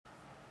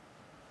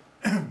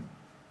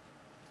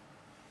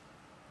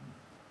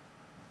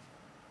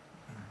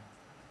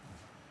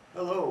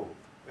Hello,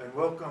 and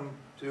welcome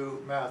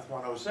to Math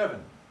 107.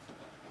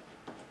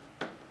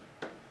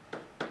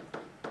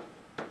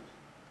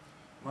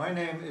 My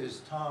name is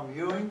Tom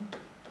Ewing,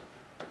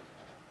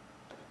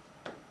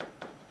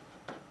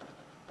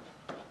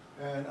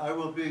 and I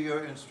will be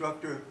your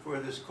instructor for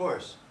this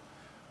course.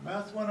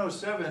 Math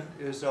 107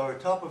 is our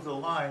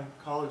top-of-the-line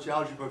college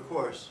algebra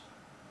course.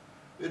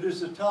 It is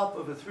the top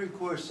of a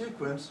three-course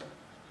sequence: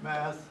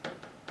 Math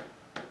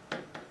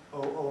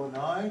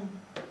 009,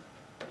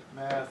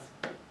 Math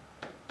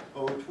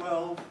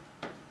 012,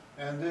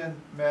 and then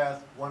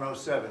Math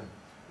 107.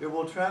 It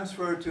will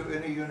transfer to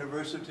any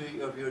university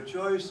of your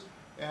choice,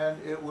 and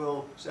it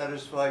will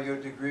satisfy your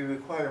degree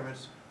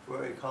requirements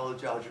for a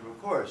college algebra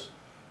course.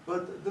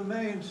 But the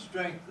main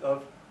strength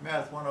of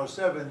Math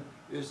 107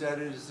 is that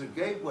it is the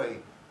gateway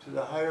to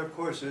the higher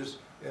courses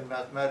in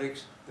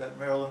mathematics that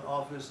Maryland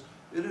offers.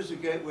 It is a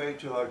gateway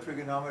to our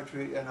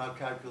trigonometry and our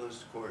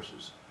calculus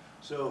courses.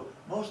 So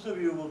most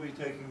of you will be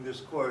taking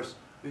this course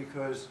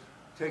because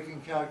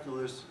taking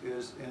calculus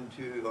is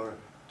into your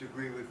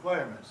degree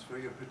requirements for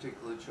your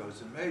particular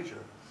chosen major.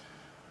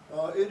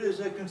 It is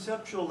a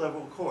conceptual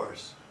level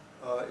course.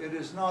 It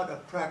is not a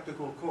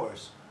practical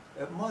course.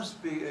 It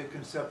must be a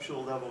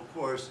conceptual level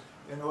course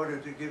in order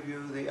to give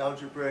you the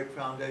algebraic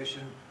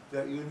foundation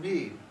that you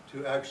need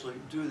to actually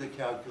do the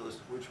calculus,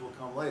 which will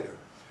come later.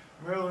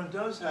 Maryland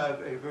does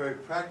have a very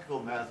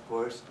practical math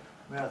course,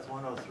 Math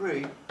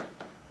 103,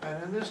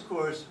 and in this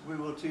course we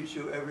will teach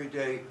you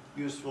everyday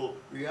useful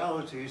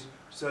realities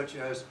such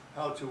as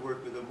how to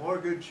work with a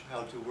mortgage,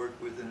 how to work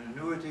with an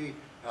annuity,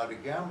 how to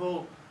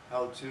gamble,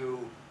 how to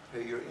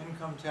pay your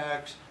income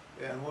tax,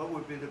 and what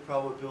would be the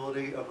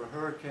probability of a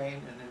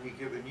hurricane in any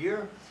given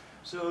year.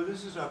 So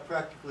this is our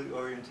practically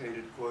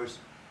orientated course,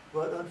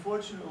 but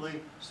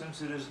unfortunately,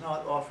 since it is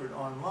not offered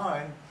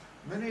online,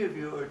 many of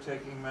you are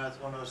taking Math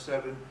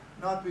 107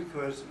 not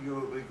because you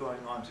will be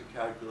going on to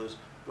calculus,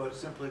 but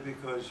simply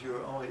because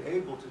you're only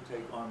able to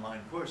take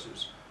online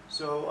courses.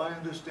 So I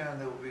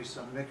understand there will be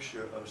some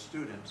mixture of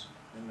students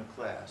in the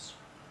class.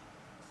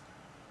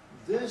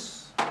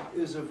 This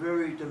is a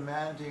very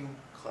demanding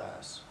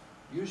class.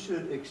 You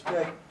should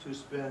expect to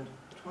spend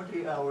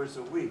 20 hours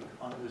a week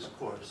on this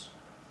course.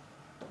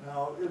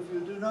 Now, if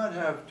you do not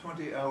have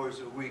 20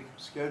 hours a week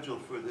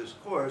scheduled for this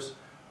course,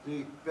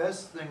 the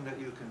best thing that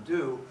you can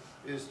do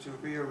is to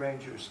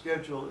rearrange your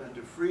schedule and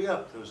to free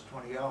up those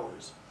 20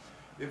 hours.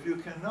 If you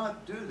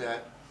cannot do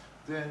that,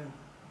 then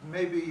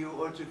maybe you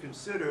ought to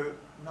consider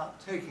not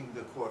taking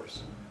the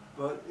course.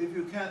 But if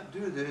you can't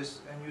do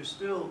this and you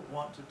still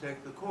want to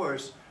take the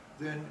course,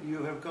 then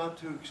you have got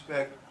to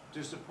expect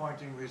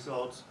disappointing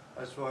results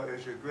as far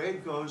as your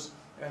grade goes,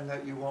 and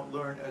that you won't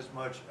learn as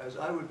much as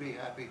I would be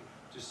happy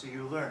to see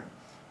you learn.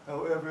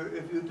 However,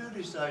 if you do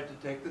decide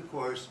to take the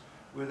course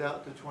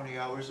without the 20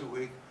 hours a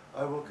week,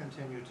 I will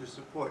continue to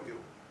support you.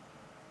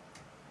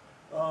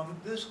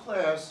 This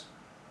class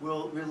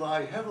will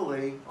rely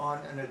heavily on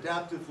an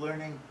adaptive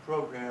learning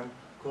program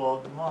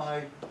called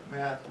My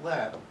Math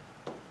Lab.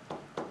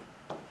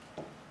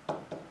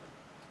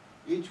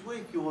 Each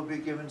week you will be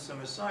given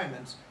some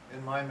assignments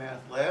in My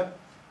Math Lab,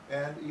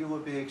 and you will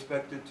be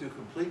expected to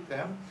complete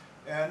them.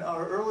 And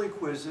our early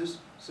quizzes,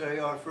 say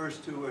our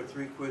first 2 or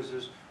 3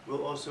 quizzes,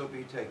 will also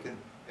be taken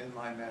in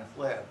My Math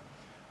Lab.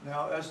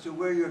 Now, as to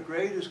where your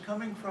grade is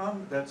coming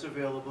from, that's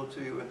available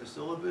to you in the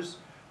syllabus.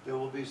 There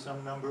will be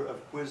some number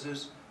of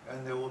quizzes,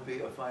 and there will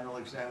be a final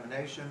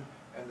examination,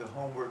 and the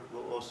homework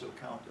will also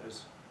count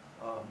as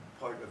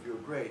part of your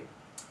grade.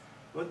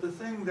 But the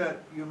thing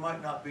that you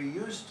might not be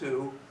used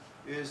to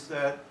is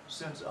that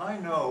since I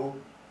know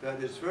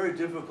that it's very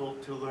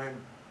difficult to learn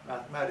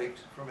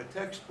mathematics from a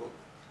textbook,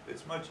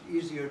 it's much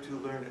easier to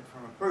learn it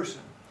from a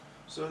person.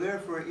 So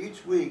therefore,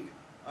 each week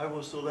I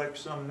will select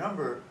some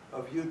number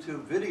of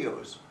YouTube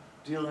videos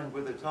dealing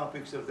with the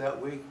topics of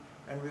that week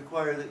and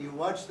require that you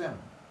watch them.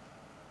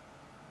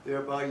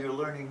 Thereby you're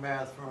learning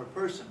math from a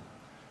person.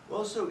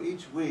 Also,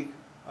 each week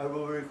I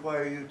will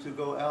require you to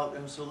go out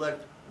and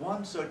select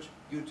one such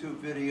YouTube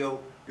video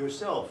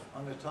yourself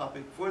on the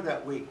topic for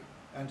that week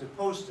and to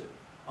post it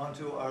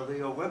onto our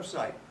Leo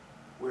website,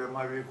 where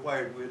my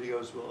required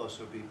videos will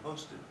also be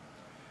posted.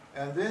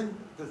 And then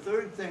the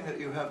third thing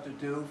that you have to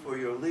do for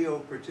your Leo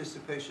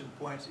participation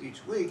points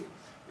each week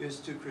is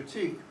to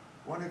critique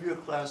one of your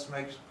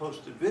classmates'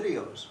 posted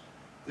videos.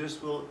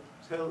 This will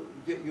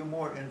get you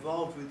more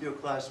involved with your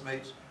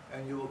classmates,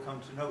 and you will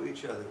come to know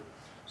each other.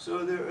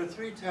 So there are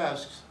 3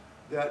 tasks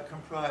that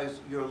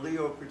comprise your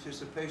Leo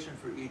participation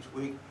for each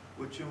week,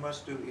 which you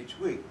must do each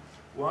week.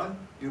 1,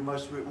 you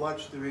must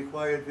watch the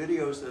required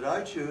videos that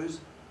I choose,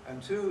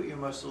 and 2, you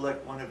must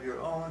select one of your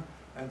own,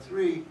 and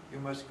 3, you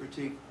must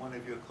critique one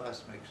of your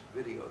classmates'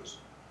 videos.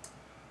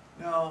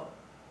 Now,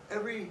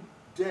 every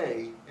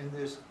day in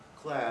this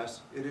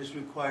class, it is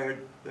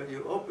required that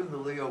you open the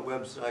Leo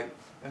website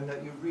and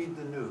that you read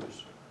the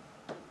news.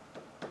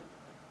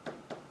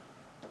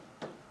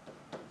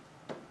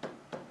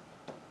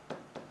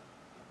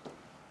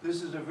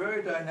 This is a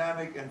very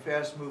dynamic and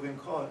fast-moving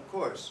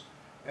course,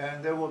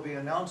 and there will be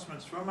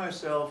announcements from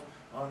myself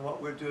on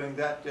what we're doing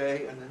that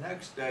day and the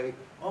next day,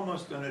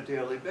 almost on a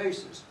daily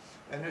basis.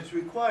 And it's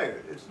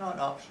required, it's not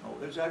optional,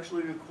 it's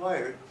actually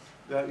required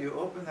that you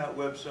open that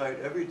website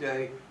every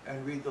day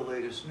and read the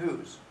latest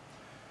news.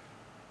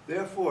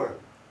 Therefore,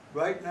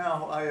 right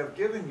now I have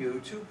given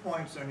you 2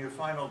 points on your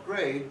final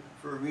grade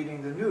for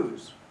reading the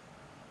news.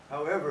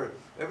 However,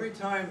 every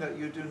time that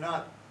you do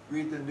not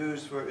read the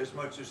news for as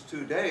much as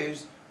 2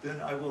 days,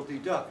 then I will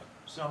deduct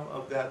some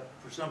of that,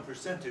 for some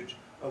percentage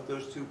of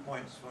those 2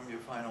 points from your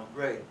final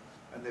grade,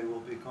 and they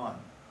will be gone.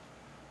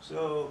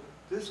 So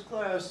this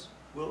class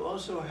will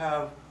also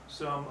have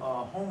some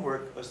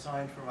homework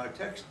assigned from our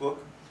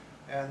textbook,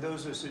 and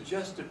those are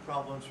suggested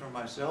problems from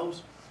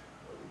ourselves.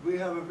 We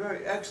have a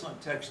very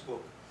excellent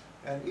textbook,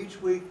 and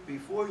each week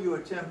before you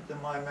attempt the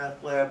My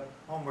Math Lab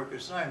homework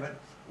assignment,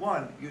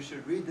 one, you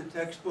should read the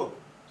textbook.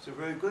 It's a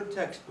very good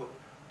textbook.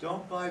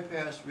 Don't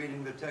bypass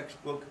reading the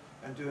textbook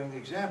and doing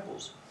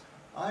examples.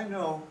 I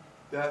know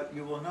that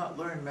you will not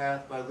learn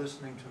math by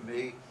listening to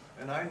me,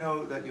 and I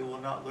know that you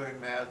will not learn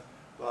math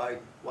by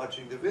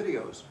watching the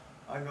videos.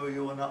 I know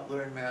you will not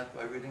learn math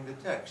by reading the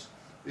text.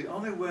 The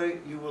only way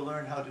you will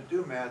learn how to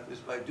do math is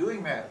by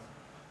doing math.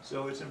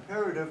 So it's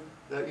imperative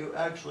that you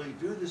actually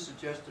do the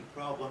suggested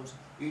problems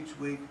each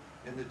week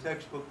in the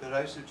textbook that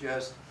I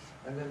suggest,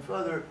 and then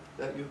further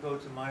that you go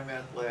to My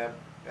Math Lab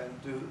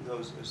and do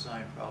those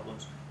assigned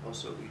problems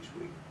also each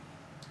week.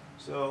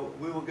 So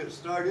we will get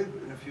started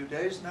in a few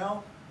days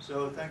now,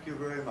 so thank you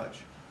very much.